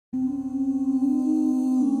Love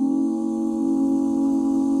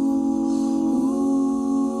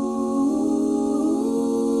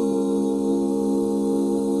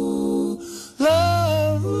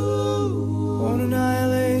won't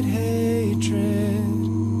annihilate hatred.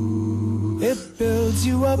 It builds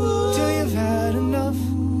you up till you've had enough,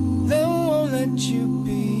 then won't let you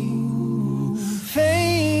be.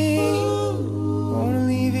 Fate won't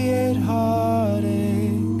alleviate heartache.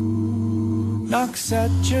 Knocks at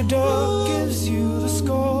your door, gives you the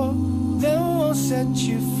score, then won't set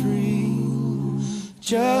you free.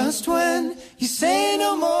 Just when you say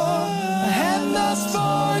no more, a hand knocks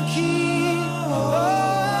for a key. Oh,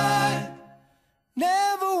 I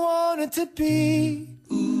never wanted to be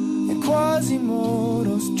in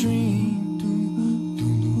Quasimodo's dream.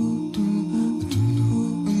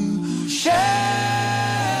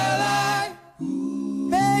 Shall I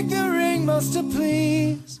beg the ringmaster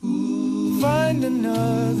please find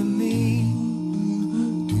another me?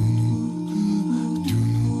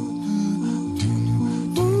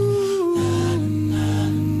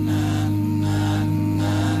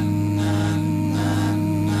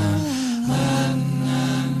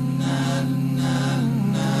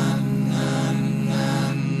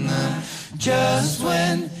 Just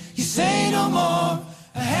when you say no more,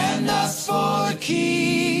 a hand knocks for a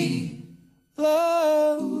key.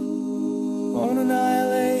 Love won't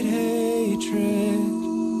annihilate hatred.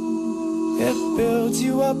 It builds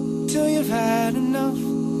you up till you've had enough,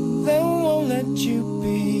 then won't let you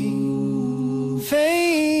be.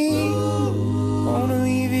 Fate won't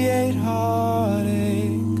alleviate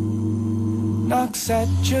heartache. Knocks at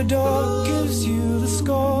your door, gives you the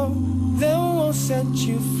score, then won't set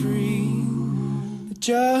you free.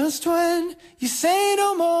 Just when you say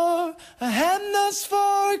no more, a hand knocks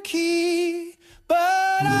for a key. But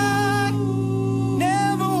I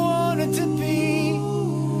never wanted to be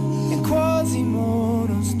in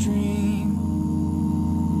Quasimodo's dream.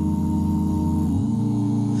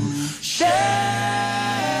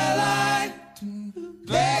 Shall I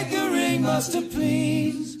beg the ringmaster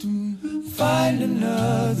please find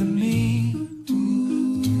another me?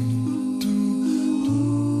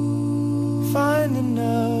 Find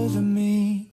another